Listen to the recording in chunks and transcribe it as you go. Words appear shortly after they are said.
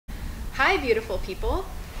Hi, beautiful people.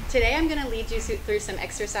 Today I'm going to lead you through some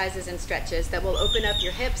exercises and stretches that will open up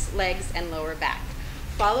your hips, legs, and lower back.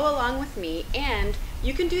 Follow along with me, and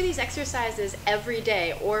you can do these exercises every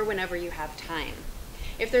day or whenever you have time.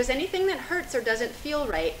 If there's anything that hurts or doesn't feel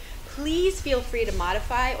right, please feel free to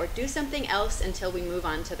modify or do something else until we move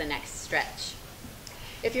on to the next stretch.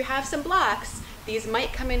 If you have some blocks, these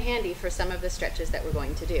might come in handy for some of the stretches that we're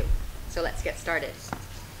going to do. So let's get started.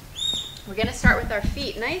 We're going to start with our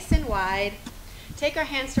feet nice and wide. Take our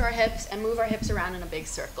hands to our hips and move our hips around in a big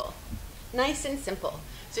circle. Nice and simple,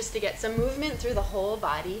 just to get some movement through the whole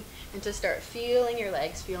body and to start feeling your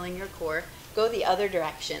legs, feeling your core. Go the other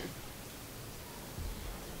direction.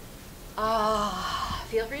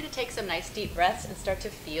 Feel free to take some nice deep breaths and start to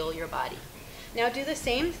feel your body. Now do the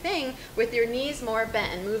same thing with your knees more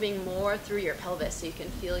bent and moving more through your pelvis so you can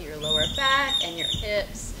feel your lower back and your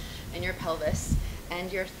hips and your pelvis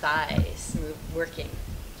and your thighs working.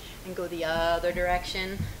 And go the other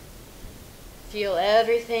direction. Feel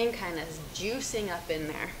everything kind of juicing up in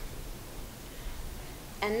there.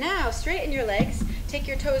 And now straighten your legs, take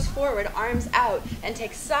your toes forward, arms out, and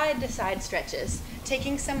take side to side stretches,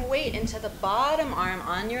 taking some weight into the bottom arm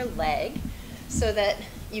on your leg so that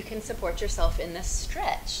you can support yourself in this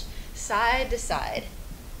stretch, side to side.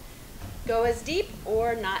 Go as deep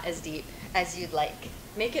or not as deep as you'd like.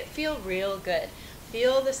 Make it feel real good.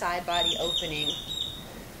 Feel the side body opening.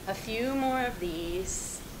 A few more of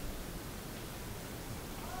these.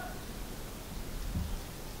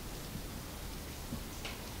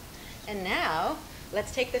 And now,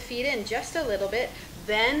 let's take the feet in just a little bit.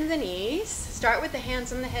 Bend the knees. Start with the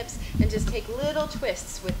hands on the hips and just take little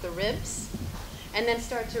twists with the ribs. And then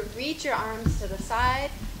start to reach your arms to the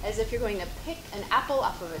side as if you're going to pick an apple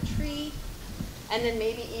off of a tree. And then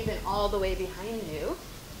maybe even all the way behind you.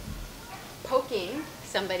 Poking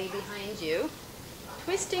somebody behind you.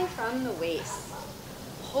 Twisting from the waist.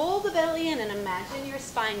 Hold the belly in and imagine your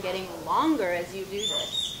spine getting longer as you do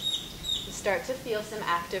this. You start to feel some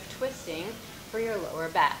active twisting for your lower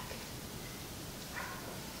back.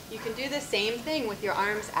 You can do the same thing with your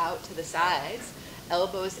arms out to the sides,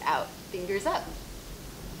 elbows out, fingers up.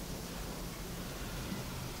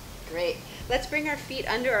 Great. Let's bring our feet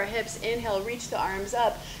under our hips. Inhale, reach the arms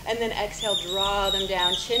up, and then exhale, draw them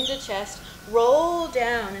down, chin to chest. Roll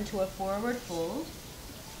down into a forward fold.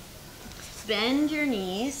 Bend your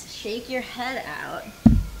knees, shake your head out.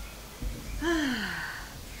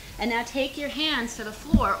 And now take your hands to the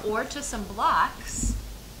floor or to some blocks.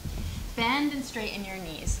 Bend and straighten your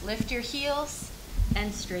knees. Lift your heels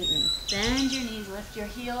and straighten. Bend your knees, lift your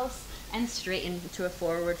heels, and straighten to a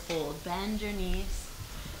forward fold. Bend your knees.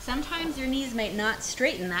 Sometimes your knees might not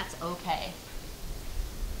straighten, that's okay.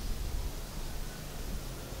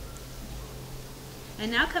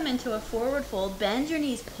 And now come into a forward fold, bend your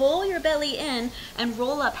knees, pull your belly in, and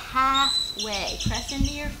roll up halfway. Press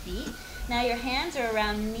into your feet. Now your hands are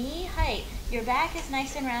around knee height. Your back is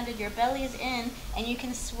nice and rounded, your belly is in, and you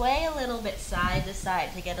can sway a little bit side to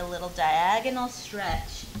side to get a little diagonal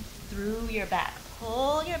stretch through your back.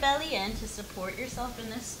 Pull your belly in to support yourself in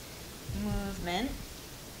this movement.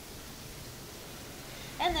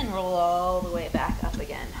 And then roll all the way back up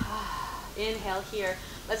again. Inhale here.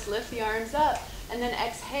 Let's lift the arms up. And then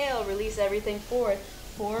exhale, release everything forward.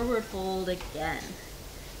 Forward fold again.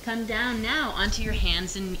 Come down now onto your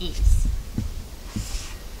hands and knees.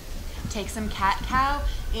 Take some cat-cow.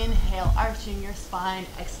 Inhale, arching your spine.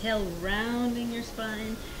 Exhale, rounding your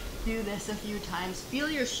spine. Do this a few times.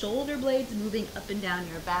 Feel your shoulder blades moving up and down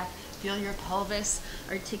your back. Feel your pelvis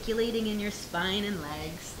articulating in your spine and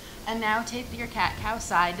legs. And now take your cat-cow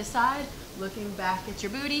side to side, looking back at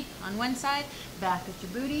your booty on one side, back at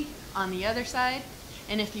your booty on the other side.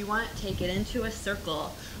 And if you want, take it into a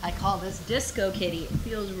circle. I call this disco kitty. It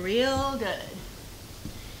feels real good.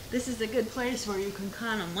 This is a good place where you can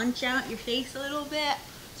kind of munch out your face a little bit,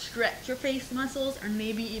 stretch your face muscles, or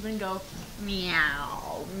maybe even go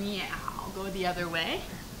meow, meow. Go the other way.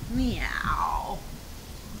 Meow.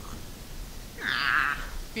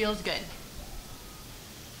 Feels good.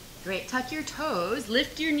 Great, tuck your toes,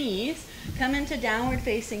 lift your knees, come into downward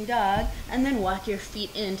facing dog, and then walk your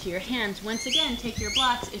feet into your hands. Once again, take your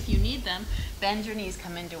blocks if you need them, bend your knees,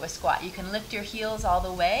 come into a squat. You can lift your heels all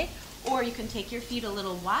the way, or you can take your feet a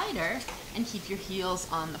little wider and keep your heels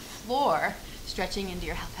on the floor, stretching into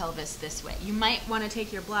your pelvis this way. You might want to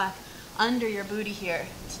take your block under your booty here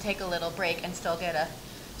to take a little break and still get a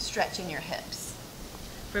stretch in your hips.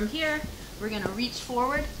 From here, we're going to reach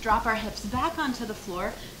forward, drop our hips back onto the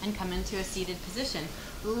floor, and come into a seated position.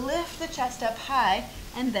 Lift the chest up high,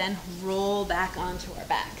 and then roll back onto our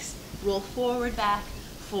backs. Roll forward, back,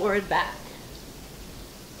 forward, back.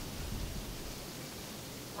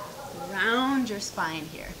 Round your spine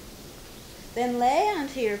here. Then lay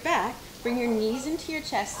onto your back, bring your knees into your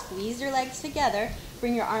chest, squeeze your legs together,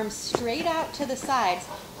 bring your arms straight out to the sides,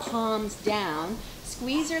 palms down,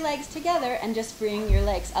 squeeze your legs together, and just bring your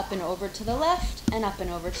legs up and over to the left and up and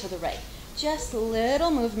over to the right. Just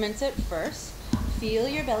little movements at first. Feel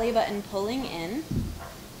your belly button pulling in,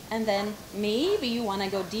 and then maybe you want to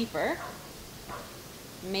go deeper,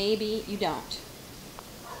 maybe you don't.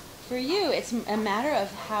 For you, it's a matter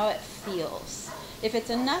of how it feels. If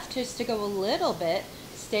it's enough just to go a little bit,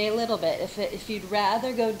 stay a little bit. If you'd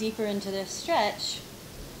rather go deeper into this stretch,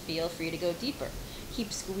 feel free to go deeper.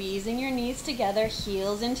 Keep squeezing your knees together,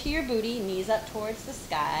 heels into your booty, knees up towards the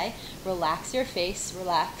sky. Relax your face,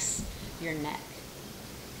 relax your neck.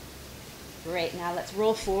 Great, now let's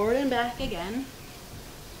roll forward and back again.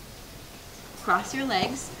 Cross your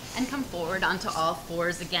legs and come forward onto all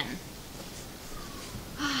fours again.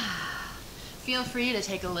 Feel free to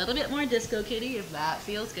take a little bit more disco kitty if that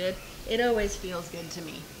feels good. It always feels good to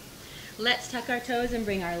me. Let's tuck our toes and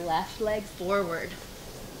bring our left leg forward.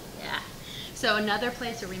 Yeah. So another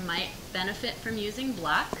place where we might benefit from using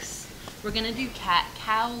blocks, we're gonna do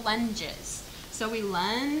cat-cow lunges. So we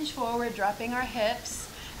lunge forward, dropping our hips,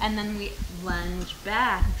 and then we lunge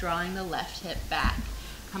back, drawing the left hip back.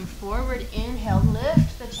 Come forward, inhale,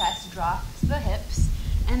 lift the chest, drop the hips,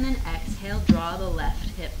 and then exhale, draw the left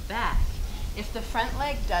hip back. If the front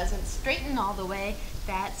leg doesn't straighten all the way,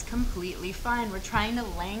 that's completely fine. We're trying to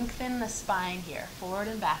lengthen the spine here. Forward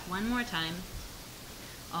and back. One more time.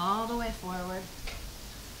 All the way forward.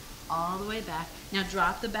 All the way back. Now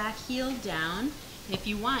drop the back heel down. If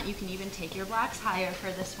you want, you can even take your blocks higher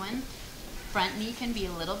for this one. Front knee can be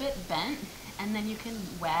a little bit bent, and then you can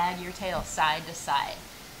wag your tail side to side.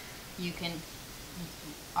 You can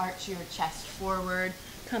arch your chest forward,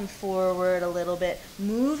 come forward a little bit,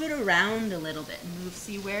 move it around a little bit,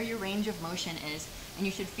 see where your range of motion is, and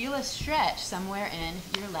you should feel a stretch somewhere in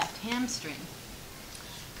your left hamstring.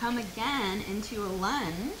 Come again into a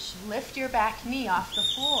lunge, lift your back knee off the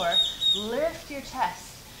floor, lift your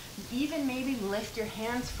chest, even maybe lift your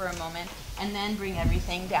hands for a moment, and then bring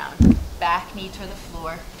everything down. Back knee to the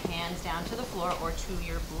floor, hands down to the floor or to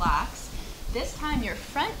your blocks. This time your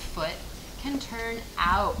front foot can turn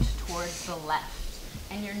out towards the left,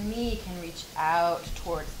 and your knee can reach out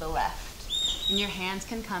towards the left. And your hands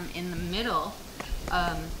can come in the middle,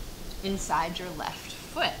 inside your left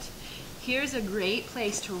foot. Here's a great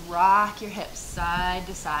place to rock your hips side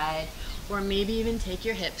to side, or maybe even take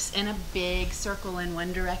your hips in a big circle in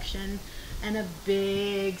one direction and a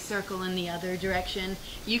big circle in the other direction.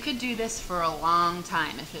 You could do this for a long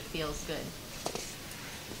time if it feels good.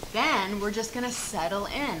 Then we're just gonna settle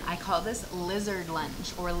in. I call this lizard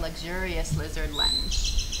lunge or luxurious lizard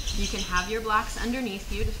lunge. You can have your blocks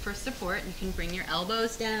underneath you for support. You can bring your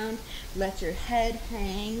elbows down, let your head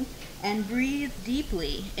hang, and breathe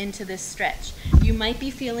deeply into this stretch. You might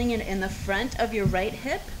be feeling it in the front of your right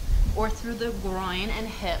hip or through the groin and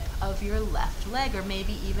hip of your left leg, or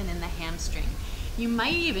maybe even in the hamstring. You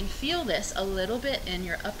might even feel this a little bit in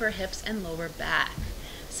your upper hips and lower back.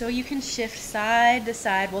 So you can shift side to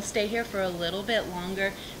side. We'll stay here for a little bit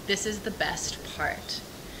longer. This is the best part.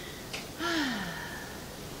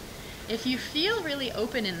 If you feel really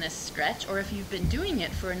open in this stretch, or if you've been doing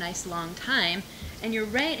it for a nice long time, and your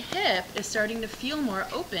right hip is starting to feel more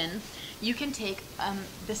open, you can take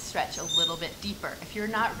this stretch a little bit deeper. If you're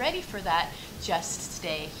not ready for that, just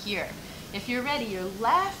stay here. If you're ready, your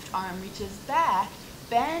left arm reaches back,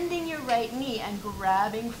 bending your right knee and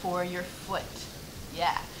grabbing for your foot.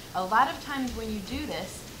 Yeah, a lot of times when you do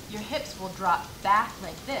this, your hips will drop back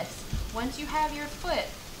like this. Once you have your foot,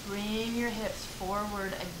 bring your hips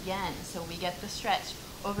forward again so we get the stretch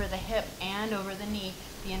over the hip and over the knee.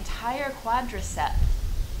 The entire quadricep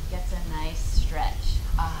gets a nice stretch.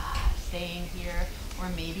 Staying here, or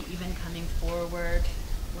maybe even coming forward,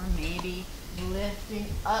 or maybe lifting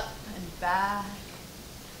up and back.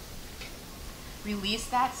 Release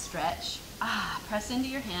that stretch. Press into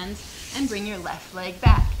your hands and bring your left leg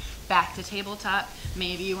back. Back to tabletop.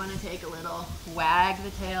 Maybe you want to take a little wag the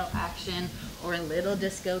tail action or a little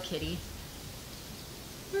disco kitty.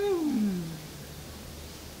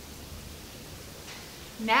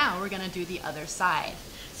 Now we're going to do the other side.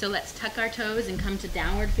 So let's tuck our toes and come to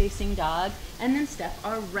downward facing dog, and then step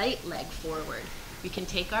our right leg forward. We can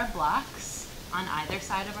take our blocks on either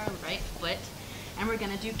side of our right foot, and we're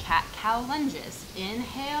going to do cat-cow lunges.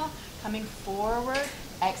 Inhale, coming forward.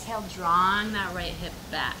 Exhale, drawing that right hip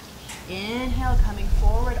back. Inhale, coming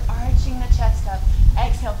forward, arching the chest up.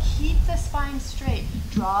 Exhale, keep the spine straight.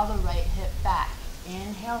 Draw the right hip back.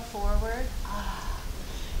 Inhale, forward.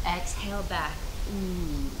 Exhale, back.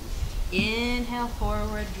 Inhale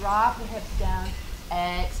forward, drop the hips down.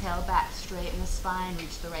 Exhale, back, straighten the spine,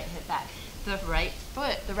 reach the right hip back. The right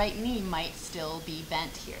foot, the right knee might still be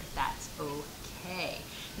bent here. That's okay.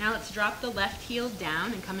 Now let's drop the left heel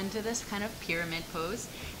down and come into this kind of pyramid pose.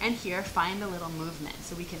 And here, find a little movement.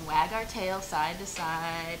 So we can wag our tail side to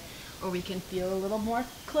side, or we can feel a little more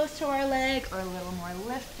close to our leg or a little more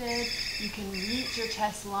lifted. You can reach your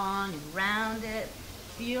chest long and round it.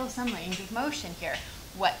 Feel some range of motion here.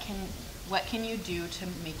 What can you do to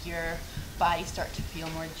make your body start to feel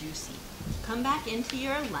more juicy? Come back into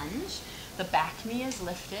your lunge. The back knee is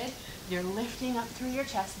lifted. You're lifting up through your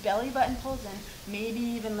chest. Belly button pulls in. Maybe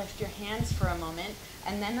even lift your hands for a moment.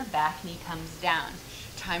 And then the back knee comes down.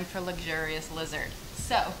 Time for luxurious lizard.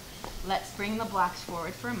 So let's bring the blocks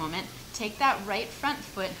forward for a moment. Take that right front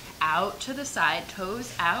foot out to the side.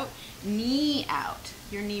 Toes out. Knee out.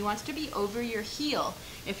 Your knee wants to be over your heel.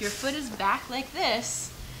 If your foot is back like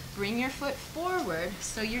this, bring your foot forward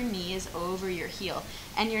so your knee is over your heel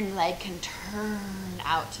and your leg can turn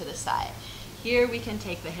out to the side. Here we can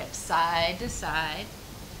take the hips side to side,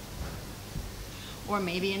 or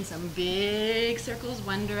maybe in some big circles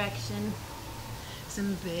one direction,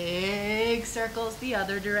 some big circles the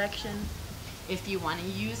other direction. If you want to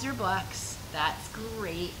use your blocks, that's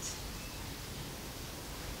great.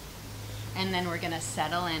 And then we're going to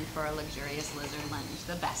settle in for a luxurious lizard lunge,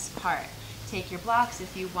 the best part. Take your blocks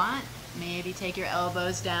if you want. Maybe take your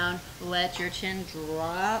elbows down. Let your chin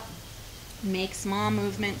drop. Make small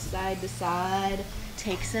movements side to side.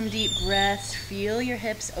 Take some deep breaths. Feel your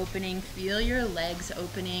hips opening. Feel your legs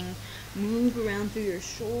opening. Move around through your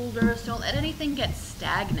shoulders. Don't let anything get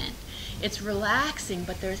stagnant. It's relaxing,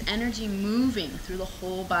 but there's energy moving through the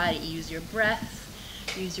whole body. Use your breath.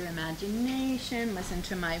 Use your imagination, listen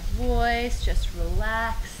to my voice, just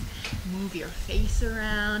relax, move your face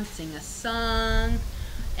around, sing a song,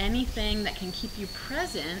 anything that can keep you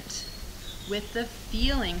present with the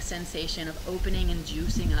feeling sensation of opening and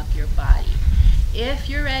juicing up your body. If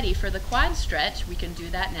you're ready for the quad stretch, we can do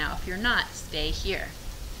that now. If you're not, stay here.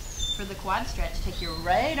 For the quad stretch, take your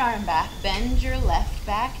right arm back, bend your left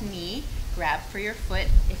back knee, grab for your foot.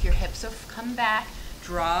 If your hips have come back,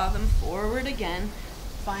 draw them forward again.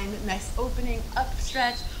 Find a nice opening up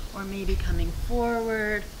stretch, or maybe coming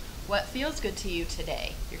forward. What feels good to you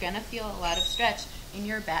today? You're going to feel a lot of stretch in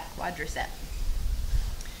your back quadricep.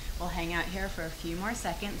 We'll hang out here for a few more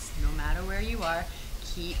seconds, no matter where you are.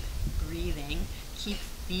 Keep breathing, keep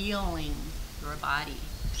feeling your body,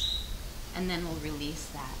 and then we'll release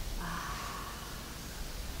that.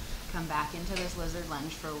 Come back into this lizard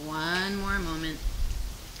lunge for one more moment,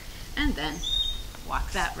 and then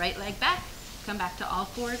walk that right leg back. Come back to all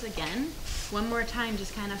fours again. One more time,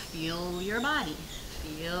 just kind of feel your body.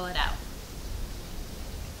 Feel it out.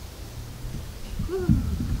 Whew.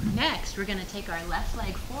 Next, we're going to take our left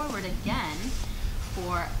leg forward again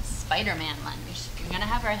for Spider-Man lunge. We're going to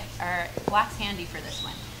have our blocks handy for this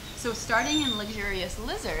one. So starting in luxurious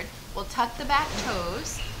lizard, we'll tuck the back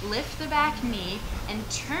toes, lift the back knee, and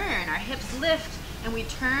turn. Our hips lift, and we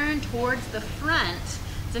turn towards the front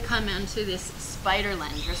to come into this spider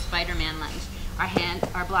lunge or Spider-Man lunge.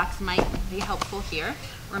 Our blocks might be helpful here,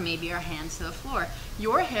 or maybe our hands to the floor.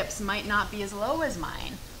 Your hips might not be as low as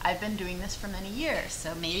mine. I've been doing this for many years,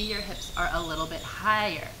 so maybe your hips are a little bit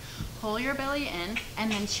higher. Pull your belly in,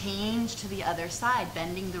 and then change to the other side,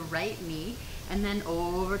 bending the right knee, and then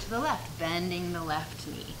over to the left, bending the left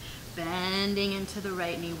knee. Bending into the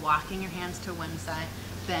right knee, walking your hands to one side,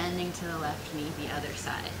 bending to the left knee, the other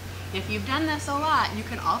side. If you've done this a lot, you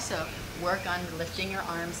can also work on lifting your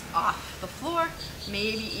arms off the floor,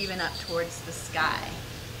 maybe even up towards the sky.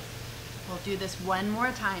 We'll do this one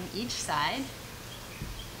more time each side.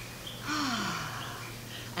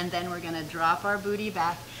 And then we're going to drop our booty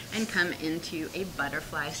back and come into a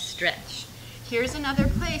butterfly stretch. Here's another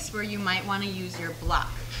place where you might want to use your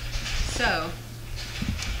block. So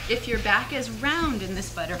if your back is round in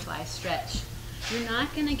this butterfly stretch, you're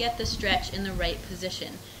not going to get the stretch in the right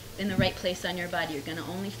position, in the right place on your body. You're going to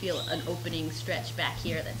only feel an opening stretch back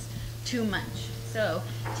here that's too much. So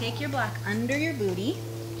take your block under your booty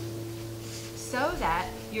so that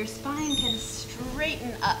your spine can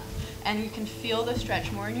straighten up and you can feel the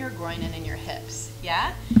stretch more in your groin and in your hips.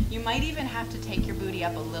 Yeah? You might even have to take your booty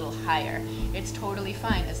up a little higher. It's totally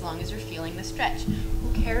fine as long as you're feeling the stretch.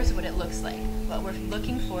 Who cares what it looks like? What we're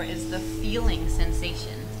looking for is the feeling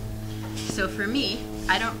sensation. So for me,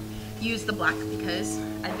 I don't use the block because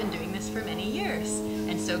I've been doing this for many years,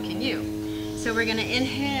 and so can you. So we're gonna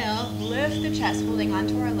inhale, lift the chest, holding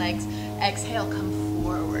onto our legs. Exhale, come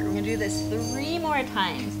forward. We're gonna do this 3 more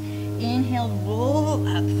times. Inhale, roll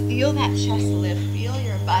up, feel that chest lift, feel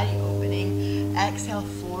your body open. Exhale,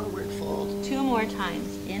 forward fold. 2 more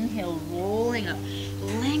times. Inhale, rolling up.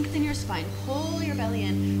 Lengthen your spine. Pull your belly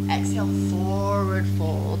in. Exhale, forward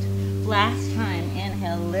fold. Last time.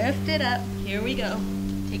 Inhale, lift it up. Here we go.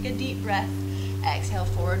 Take a deep breath. Exhale,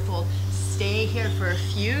 forward fold. Stay here for a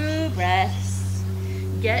few breaths.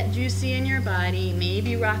 Get juicy in your body.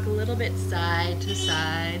 Maybe rock a little bit side to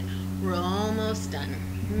side. We're almost done.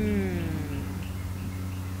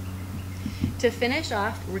 To finish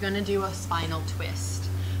off, we're going to do a spinal twist.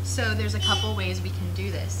 So there's a couple ways we can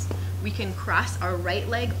do this. We can cross our right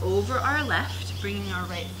leg over our left, bringing our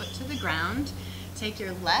right foot to the ground. Take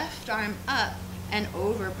your left arm up and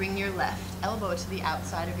over, bring your left elbow to the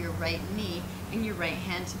outside of your right knee and your right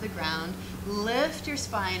hand to the ground. Lift your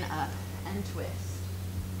spine up and twist.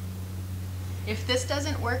 If this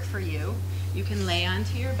doesn't work for you, you can lay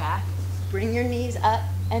onto your back, bring your knees up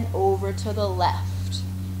and over to the left.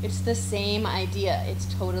 It's the same idea.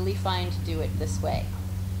 It's totally fine to do it this way.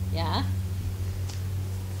 Yeah?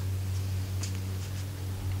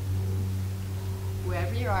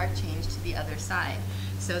 Wherever you are, change to the other side.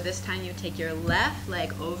 So this time you take your left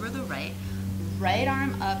leg over the right, right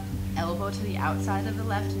arm up, elbow to the outside of the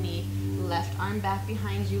left knee, left arm back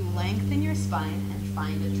behind you, lengthen your spine and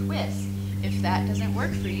find a twist. If that doesn't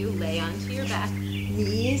work for you, lay onto your back,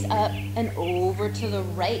 knees up and over to the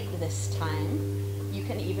right this time. You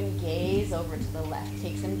can even gaze over to the left.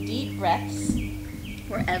 Take some deep breaths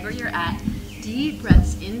wherever you're at. Deep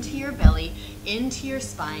breaths into your belly, into your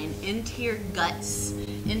spine, into your guts,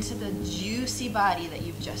 into the juicy body that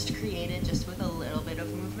you've just created, just with a little bit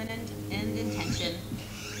of movement and intention.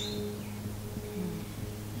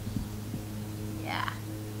 Yeah.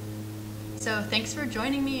 So thanks for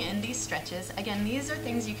joining me in these stretches. Again, these are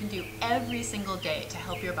things you can do every single day to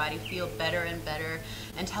help your body feel better and better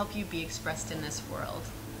and to help you be expressed in this world.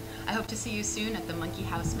 I hope to see you soon at the Monkey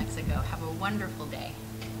House, Mexico. Have a wonderful day.